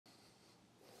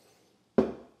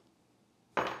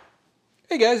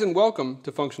Hey guys, and welcome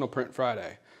to Functional Print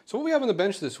Friday. So what we have on the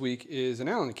bench this week is an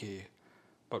Allen key.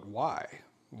 But why?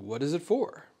 What is it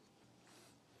for?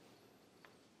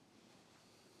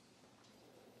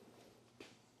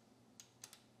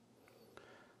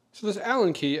 So this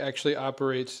Allen key actually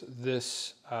operates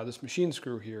this machine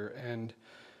screw here, and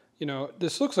you know,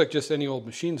 this looks like just any old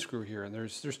machine screw here, and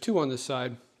there's two on this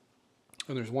side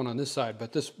and there's one on this side,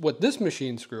 but what this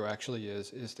machine screw actually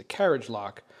is the carriage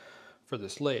lock for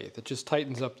this lathe. It just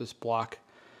tightens up this block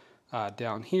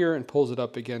down here and pulls it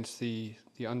up against the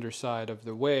underside of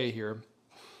the way here.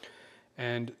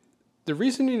 And the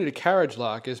reason you need a carriage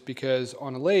lock is because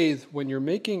on a lathe, when you're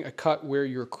making a cut where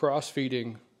you're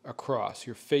cross-feeding across,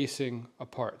 you're facing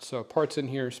apart. So parts in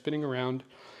here spinning around,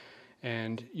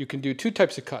 and you can do two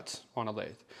types of cuts on a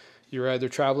lathe. You're either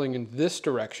traveling in this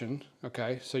direction,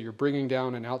 okay, so you're bringing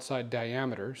down an outside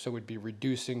diameter, so we'd be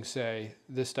reducing, say,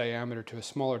 this diameter to a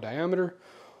smaller diameter,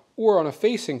 or on a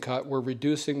facing cut, we're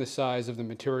reducing the size of the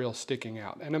material sticking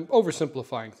out. And I'm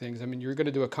oversimplifying things. I mean, you're going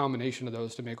to do a combination of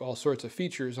those to make all sorts of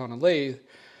features on a lathe,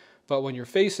 but when you're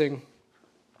facing,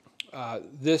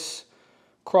 this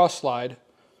cross slide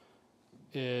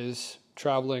is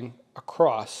traveling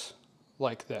across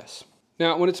like this.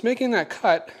 Now, when it's making that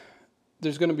cut,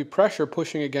 there's going to be pressure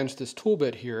pushing against this tool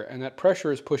bit here, and that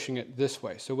pressure is pushing it this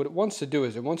way. So what it wants to do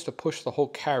is it wants to push the whole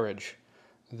carriage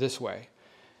this way.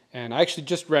 And I actually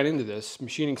just ran into this,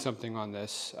 machining something on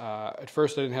this. At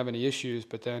first I didn't have any issues,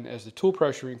 but then as the tool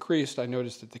pressure increased, I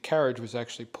noticed that the carriage was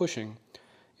actually pushing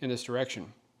in this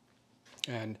direction.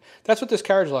 And that's what this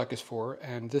carriage lock is for,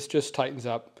 and this just tightens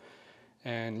up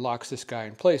and locks this guy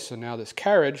in place. So now this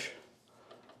carriage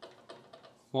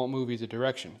won't move either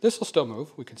direction. This will still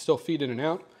move. We can still feed in and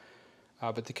out,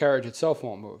 but the carriage itself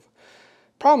won't move.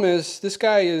 Problem is, this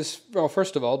guy is, well,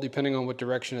 first of all, depending on what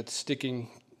direction it's sticking,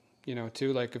 you know,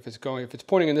 to, like if it's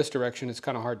pointing in this direction, it's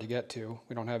kind of hard to get to.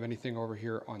 We don't have anything over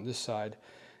here on this side.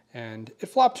 And it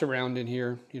flops around in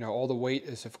here. You know, all the weight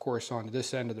is, of course, on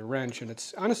this end of the wrench, and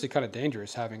it's honestly kind of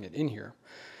dangerous having it in here.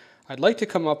 I'd like to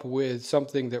come up with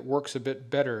something that works a bit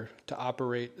better to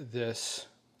operate this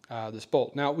this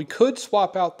bolt. Now we could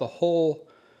swap out the whole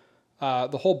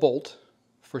bolt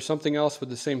for something else with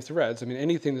the same threads. I mean,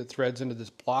 anything that threads into this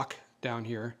block down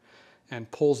here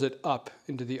and pulls it up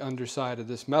into the underside of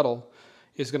this metal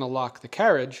is going to lock the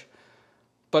carriage,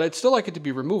 but I'd still like it to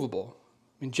be removable.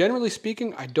 I mean, generally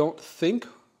speaking, I don't think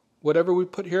whatever we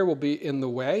put here will be in the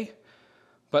way,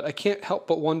 but I can't help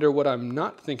but wonder what I'm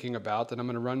not thinking about that I'm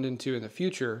going to run into in the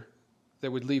future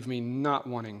that would leave me not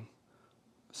wanting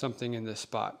something in this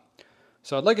spot.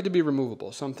 So I'd like it to be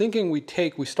removable. So I'm thinking we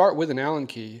start with an Allen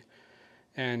key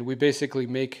and we basically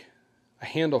make a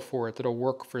handle for it that'll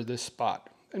work for this spot.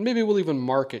 And maybe we'll even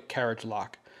mark it carriage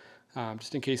lock,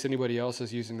 just in case anybody else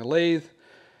is using the lathe,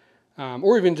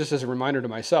 or even just as a reminder to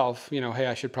myself, you know, hey,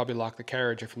 I should probably lock the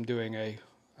carriage if I'm doing a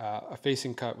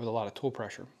facing cut with a lot of tool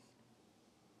pressure.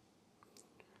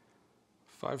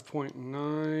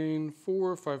 5.94,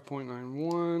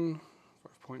 5.91,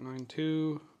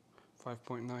 5.92,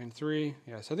 5.93.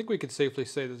 Yes, I think we could safely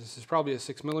say that this is probably a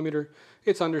 6mm.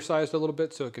 It's undersized a little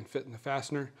bit so it can fit in the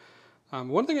fastener.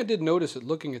 One thing I did notice at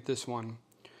looking at this one,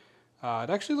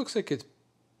 it actually looks like it's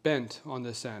bent on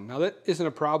this end. Now that isn't a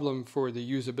problem for the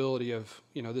usability of,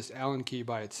 you know, this Allen key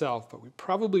by itself, but we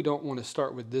probably don't want to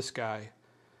start with this guy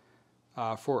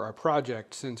for our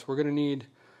project, since we're going to need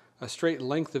a straight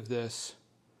length of this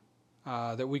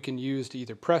that we can use to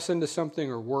either press into something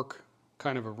or work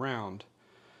kind of around.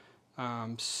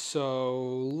 So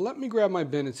let me grab my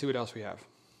bin and see what else we have.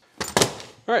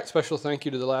 All right, special thank you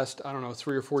to the last, I don't know,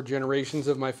 3 or 4 generations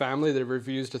of my family that have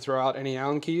refused to throw out any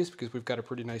Allen keys, because we've got a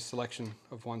pretty nice selection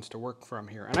of ones to work from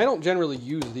here. And I don't generally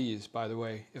use these, by the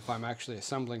way, if I'm actually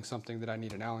assembling something that I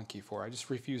need an Allen key for. I just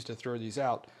refuse to throw these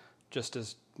out, just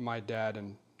as my dad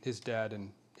and his dad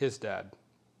and his dad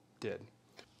did.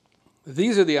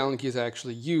 These are the Allen keys I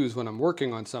actually use when I'm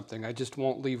working on something. I just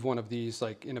won't leave one of these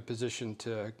like in a position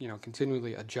to, you know,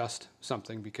 continually adjust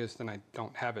something, because then I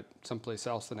don't have it someplace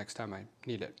else the next time I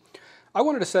need it. I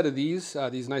wanted a set of these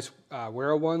nice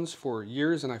Wera ones for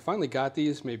years, and I finally got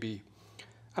these maybe,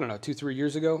 I don't know, 2-3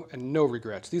 years ago, and no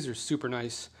regrets. These are super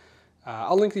nice.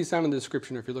 I'll link these down in the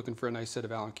description if you're looking for a nice set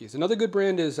of Allen keys. Another good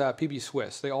brand is PB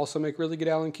Swiss. They also make really good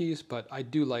Allen keys, but I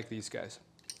do like these guys.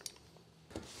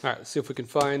 All right, let's see if we can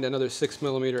find another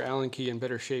 6mm Allen key in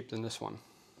better shape than this one.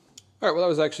 All right, well, that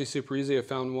was actually super easy. I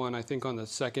found one, I think, on the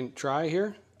second try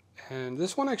here. And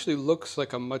this one actually looks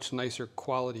like a much nicer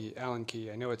quality Allen key.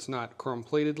 I know it's not chrome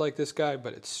plated like this guy,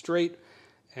 but it's straight,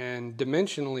 and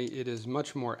dimensionally it is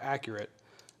much more accurate.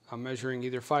 I'm measuring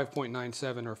either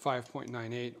 5.97 or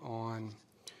 5.98 on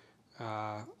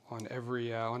on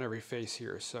every face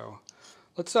here. So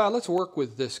let's work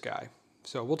with this guy.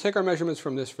 So we'll take our measurements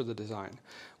from this for the design.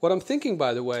 What I'm thinking,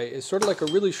 by the way, is sort of like a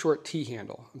really short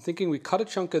T-handle. I'm thinking we cut a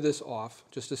chunk of this off,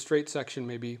 just a straight section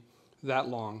maybe that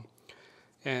long,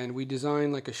 and we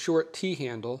design like a short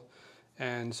T-handle.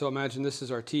 And so imagine this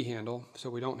is our T-handle,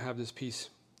 so we don't have this piece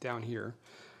down here.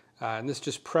 And this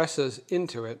just presses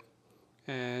into it.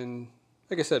 And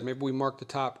like I said, maybe we mark the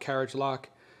top carriage lock.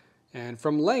 And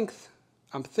from length,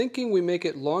 I'm thinking we make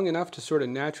it long enough to sort of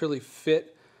naturally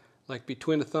fit like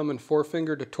between the thumb and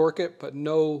forefinger to torque it, but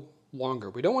no longer.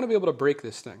 We don't want to be able to break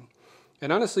this thing.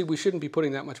 And honestly, we shouldn't be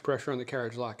putting that much pressure on the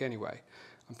carriage lock anyway.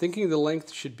 I'm thinking the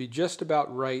length should be just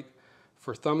about right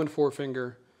for thumb and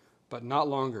forefinger, but not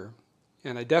longer.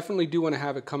 And I definitely do want to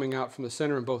have it coming out from the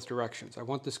center in both directions. I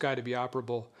want this guy to be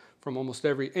operable from almost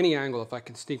any angle if I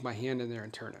can sneak my hand in there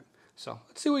and turn it. So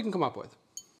let's see what we can come up with.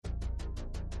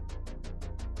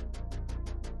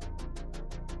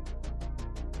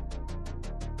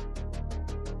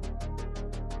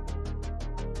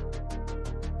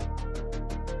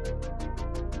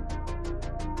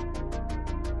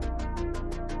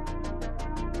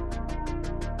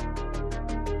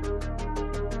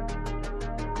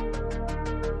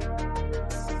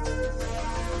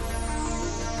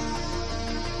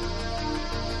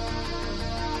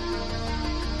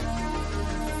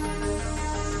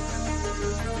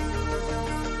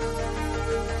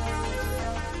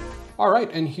 All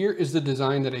right, and here is the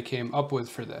design that I came up with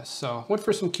for this. So I went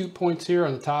for some cute points here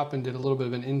on the top and did a little bit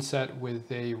of an inset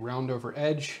with a round over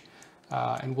edge.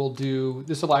 And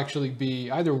this will actually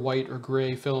be either white or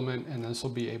gray filament, and this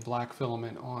will be a black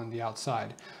filament on the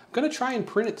outside. I'm gonna try and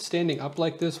print it standing up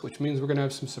like this, which means we're gonna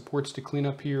have some supports to clean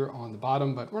up here on the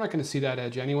bottom, but we're not gonna see that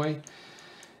edge anyway.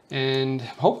 And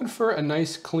I'm hoping for a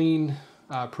nice clean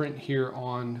print here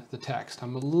on the text.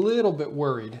 I'm a little bit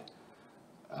worried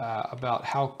about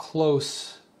how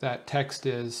close that text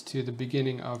is to the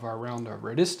beginning of our round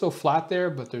over. It is still flat there,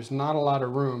 but there's not a lot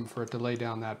of room for it to lay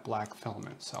down that black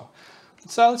filament. So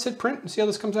let's hit print and see how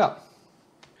this comes out.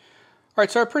 All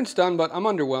right, so our print's done, but I'm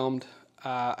underwhelmed.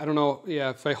 I don't know,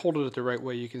 yeah, if I hold it the right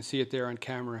way, you can see it there on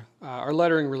camera. Our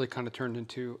lettering really kind of turned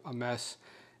into a mess,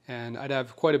 and I'd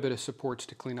have quite a bit of supports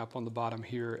to clean up on the bottom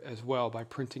here as well by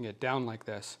printing it down like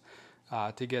this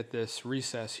to get this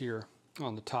recess here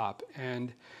on the top.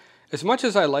 And as much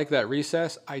as I like that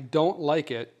recess, I don't like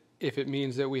it if it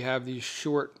means that we have these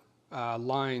short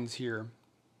lines here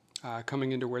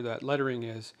coming into where that lettering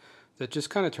is that just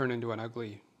kind of turn into an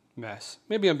ugly mess.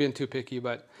 Maybe I'm being too picky,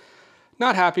 but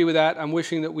not happy with that. I'm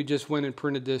wishing that we just went and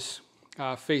printed this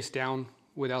face down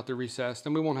without the recess.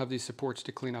 Then we won't have these supports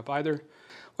to clean up either.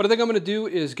 What I think I'm going to do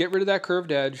is get rid of that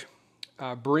curved edge,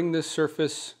 bring this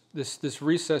surface, this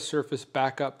recessed surface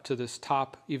back up to this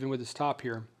top, even with this top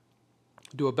here,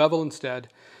 do a bevel instead,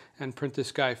 and print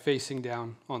this guy facing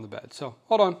down on the bed. So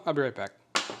hold on, I'll be right back.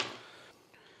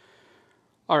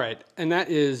 All right, and that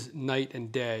is night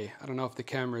and day. I don't know if the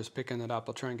camera is picking it up.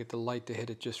 I'll try and get the light to hit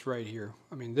it just right here.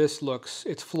 I mean,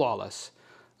 it's flawless.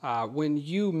 When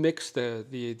you mix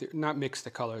not mix the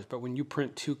colors, but when you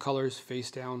print two colors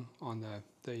face down on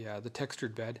the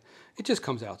textured bed, it just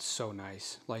comes out so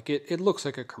nice. Like it looks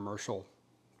like a commercial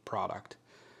product.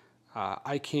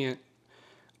 I can't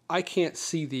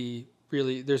see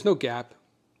there's no gap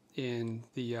in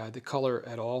the color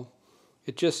at all.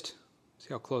 It just, see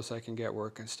how close I can get where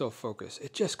it can still focus.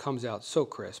 It just comes out so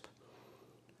crisp.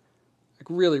 Like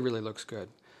really, really looks good.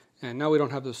 And now we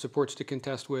don't have those supports to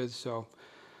contest with, so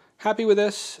happy with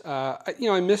this. I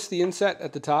missed the inset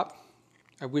at the top.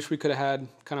 I wish we could have had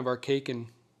kind of our cake and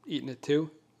eaten it too,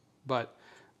 but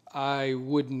I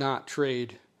would not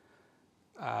trade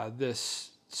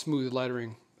this smooth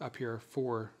lettering up here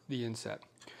for the inset.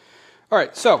 All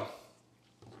right, so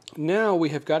now we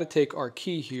have got to take our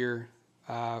key here,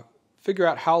 figure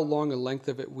out how long a length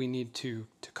of it we need to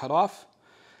cut off,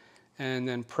 and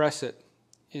then press it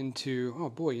into, oh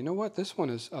boy, you know what? This one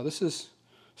is, this is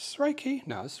the right key?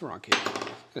 No, this is the wrong key. I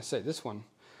was gonna say this one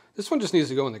just needs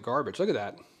to go in the garbage. Look at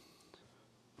that.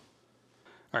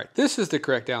 All right, this is the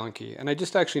correct Allen key, and I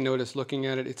just actually noticed looking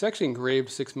at it, it's actually engraved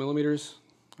 6mm.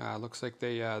 Looks like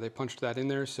they punched that in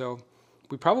there, so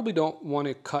we probably don't want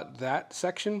to cut that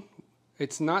section.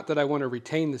 It's not that I want to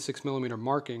retain the 6mm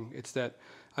marking, it's that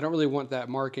I don't really want that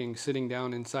marking sitting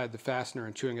down inside the fastener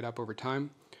and chewing it up over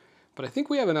time. But I think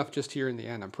we have enough just here in the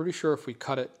end. I'm pretty sure if we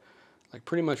cut it like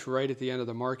pretty much right at the end of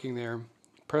the marking there,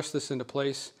 press this into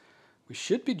place, we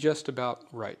should be just about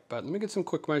right. But let me get some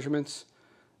quick measurements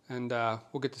and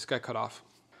we'll get this guy cut off.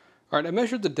 All right, I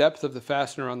measured the depth of the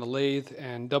fastener on the lathe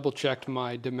and double checked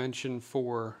my dimension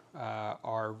for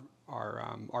our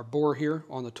our bore here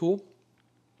on the tool.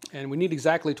 And we need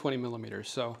exactly 20 millimeters.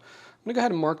 So I'm gonna go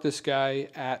ahead and mark this guy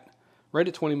right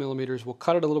at 20 millimeters. We'll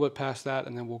cut it a little bit past that,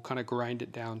 and then we'll kind of grind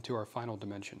it down to our final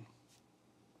dimension.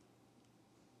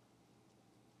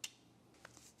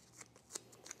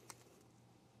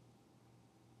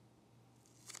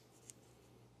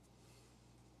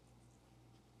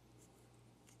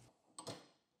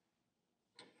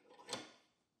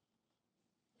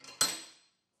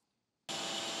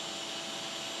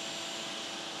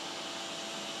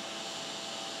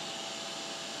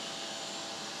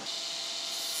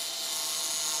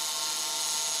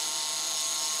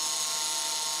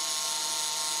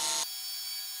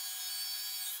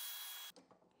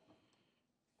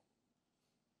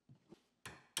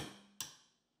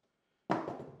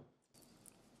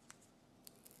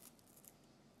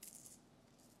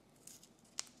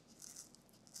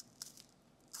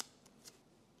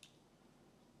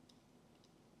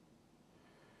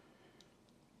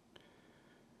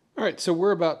 All right, so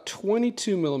we're about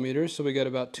 22 millimeters, so we got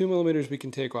about 2 millimeters we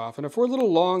can take off. And if we're a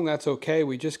little long, that's okay.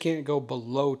 We just can't go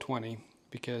below 20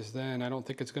 because then I don't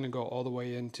think it's going to go all the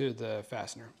way into the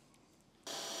fastener.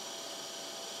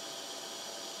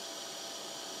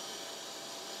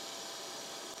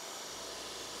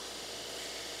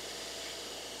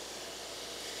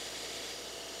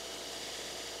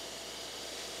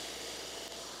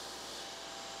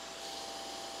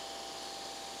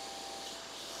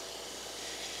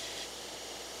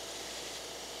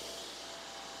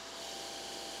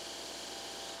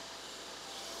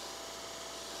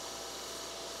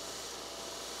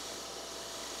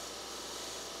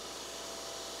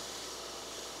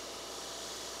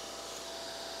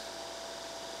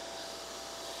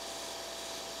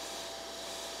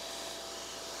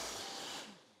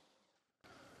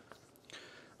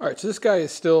 All right, so this guy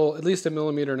is still at least 1.5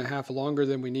 millimeters longer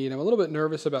than we need. I'm a little bit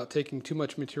nervous about taking too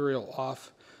much material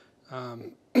off.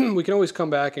 We can always come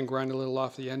back and grind a little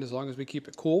off the end as long as we keep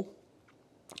it cool.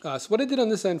 So what I did on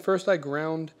this end, first I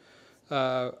ground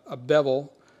a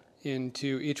bevel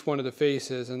into each one of the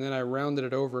faces, and then I rounded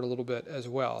it over a little bit as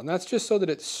well. And that's just so that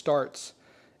it starts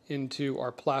into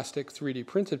our plastic 3D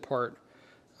printed part,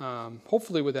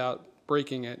 hopefully without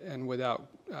breaking it and without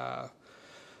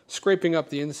scraping up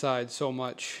the inside so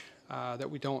much that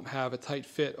we don't have a tight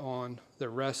fit on the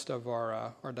rest of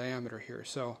our diameter here.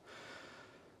 So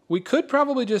we could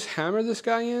probably just hammer this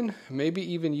guy in, maybe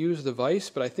even use the vise,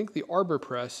 but I think the arbor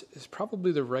press is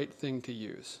probably the right thing to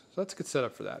use. So let's get set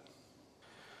up for that.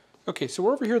 Okay, so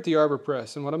we're over here at the arbor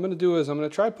press, and what I'm going to do is I'm going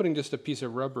to try putting just a piece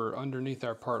of rubber underneath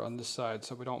our part on this side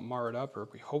so we don't mar it up, or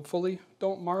we hopefully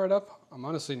don't mar it up. I'm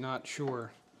honestly not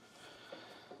sure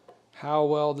how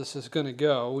well this is going to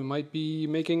go. We might be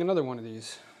making another one of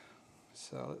these.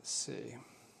 So let's see.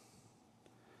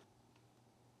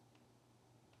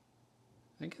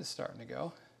 I think it's starting to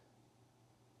go.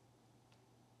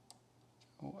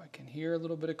 Oh, I can hear a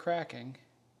little bit of cracking.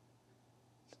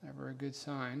 It's never a good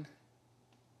sign.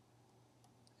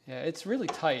 Yeah, it's really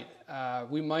tight.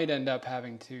 We might end up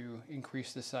having to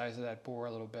increase the size of that bore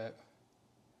a little bit.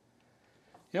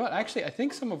 You know what? Actually, I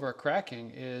think some of our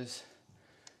cracking is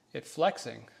it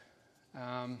flexing.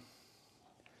 I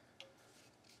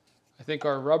think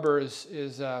our rubber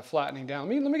is flattening down.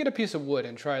 Let me get a piece of wood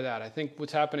and try that. I think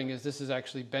what's happening is this is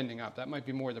actually bending up. That might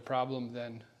be more the problem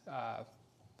than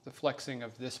the flexing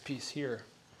of this piece here.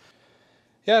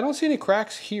 Yeah, I don't see any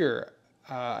cracks here.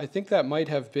 I think that might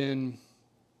have been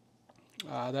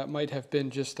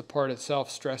just the part itself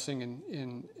stressing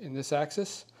in this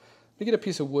axis. Let me get a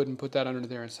piece of wood and put that under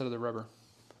there instead of the rubber.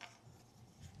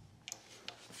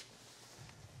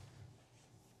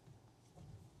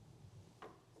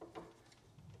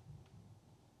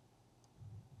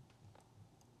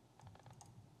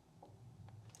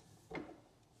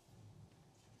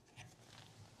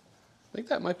 I think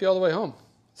that might be all the way home.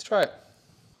 Let's try it.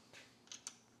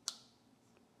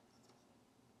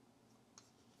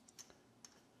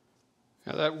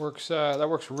 Yeah, that works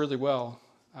really well.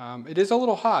 It is a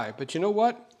little high, but you know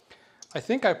what? I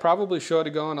think I probably should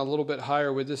have gone a little bit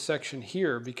higher with this section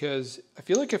here, because I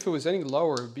feel like if it was any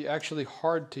lower, it would be actually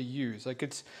hard to use. Like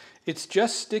it's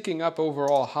just sticking up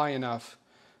overall high enough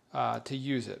to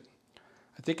use it.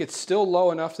 I think it's still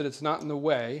low enough that it's not in the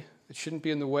way. It shouldn't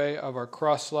be in the way of our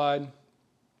cross slide.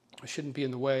 It shouldn't be in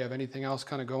the way of anything else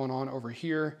kind of going on over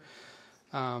here.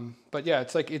 But yeah,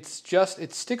 it's like it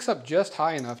sticks up just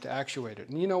high enough to actuate it.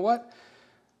 And you know what?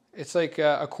 It's like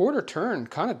a quarter turn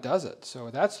kind of does it.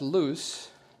 So that's loose.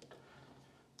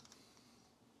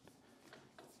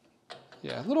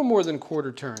 Yeah, a little more than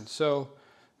quarter turn. So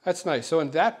that's nice. So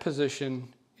in that position,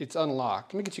 it's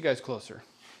unlocked. Let me get you guys closer.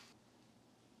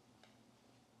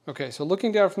 Okay, so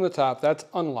looking down from the top, that's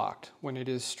unlocked when it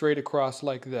is straight across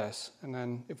like this. And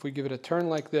then if we give it a turn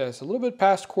like this, a little bit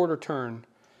past quarter turn,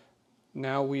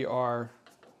 now we are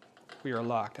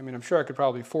locked. I mean, I'm sure I could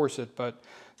probably force it, but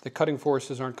the cutting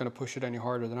forces aren't going to push it any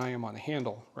harder than I am on the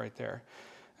handle right there.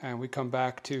 And we come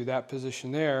back to that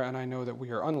position there, and I know that we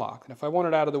are unlocked. And if I want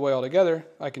it out of the way altogether,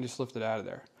 I can just lift it out of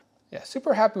there. Yeah,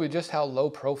 super happy with just how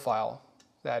low profile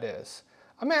that is.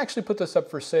 I may actually put this up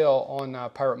for sale on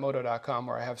piratemoto.com,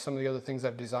 where I have some of the other things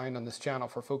I've designed on this channel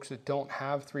for folks that don't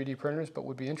have 3D printers but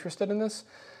would be interested in this,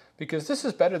 because this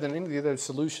is better than any of the other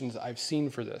solutions I've seen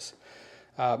for this.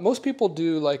 Most people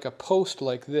do like a post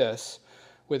like this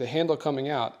with a handle coming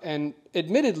out, and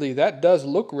admittedly that does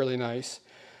look really nice,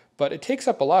 but it takes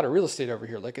up a lot of real estate over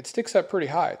here. Like, it sticks up pretty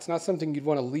high. It's not something you'd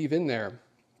want to leave in there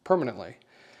permanently.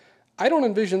 I don't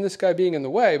envision this guy being in the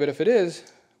way, but if it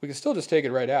is, we can still just take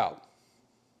it right out.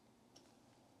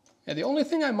 Yeah, the only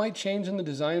thing I might change in the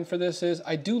design for this is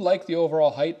I do like the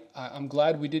overall height. I'm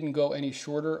glad we didn't go any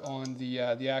shorter on the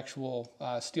actual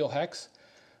steel hex,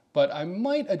 but I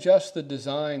might adjust the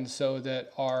design so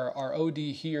that our OD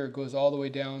here goes all the way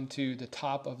down to the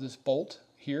top of this bolt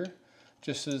here,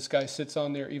 just so this guy sits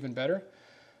on there even better,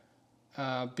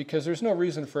 because there's no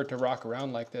reason for it to rock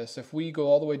around like this. If we go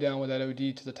all the way down with that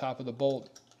OD to the top of the bolt,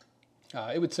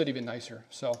 it would sit even nicer.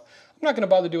 So I'm not going to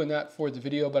bother doing that for the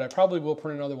video, but I probably will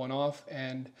print another one off.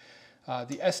 And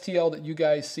the STL that you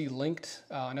guys see linked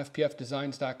on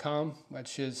fpfdesigns.com,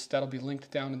 that'll be linked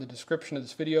down in the description of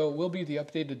this video, will be the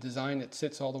updated design that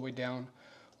sits all the way down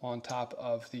on top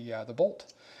of the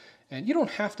bolt. And you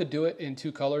don't have to do it in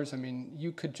two colors. I mean,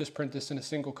 you could just print this in a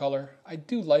single color. I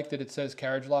do like that it says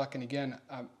Carriage Lock, and again,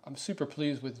 I'm super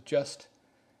pleased with just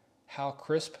how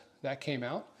crisp that came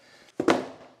out.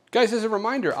 Guys, as a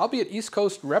reminder, I'll be at East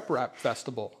Coast Rep Rap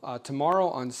Festival tomorrow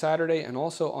on Saturday and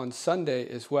also on Sunday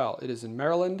as well. It is in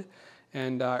Maryland,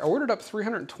 and I ordered up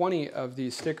 320 of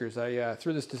these stickers. I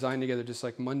threw this design together just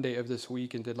like Monday of this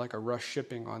week and did like a rush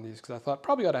shipping on these because I thought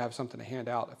probably ought to have something to hand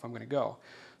out if I'm going to go.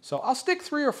 So I'll stick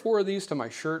 3 or 4 of these to my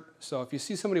shirt. So if you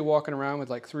see somebody walking around with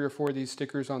like 3 or 4 of these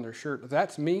stickers on their shirt,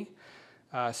 that's me.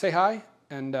 Say hi,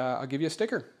 and I'll give you a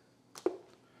sticker.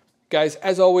 Guys,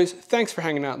 as always, thanks for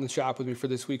hanging out in the shop with me for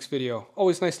this week's video.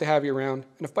 Always nice to have you around.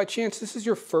 And if by chance this is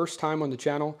your first time on the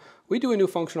channel, we do a new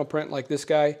functional print like this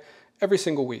guy every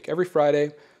single week, every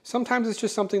Friday. Sometimes it's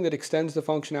just something that extends the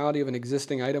functionality of an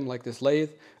existing item like this lathe.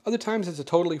 Other times it's a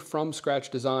totally from scratch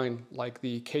design like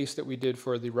the case that we did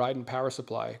for the Ride and Power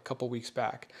Supply a couple weeks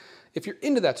back. If you're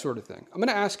into that sort of thing, I'm going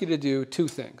to ask you to do 2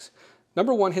 things.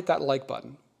 Number 1, hit that like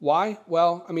button. Why?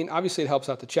 Well, I mean, obviously it helps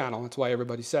out the channel. That's why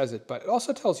everybody says it, but it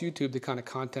also tells YouTube the kind of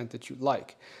content that you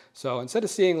like. So instead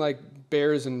of seeing like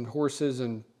bears and horses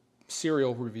and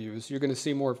cereal reviews, you're going to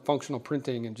see more functional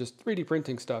printing and just 3D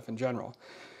printing stuff in general.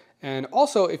 And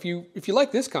also, if you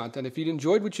like this content, if you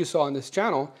enjoyed what you saw on this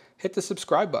channel, hit the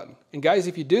subscribe button. And guys,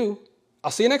 if you do,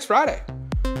 I'll see you next Friday.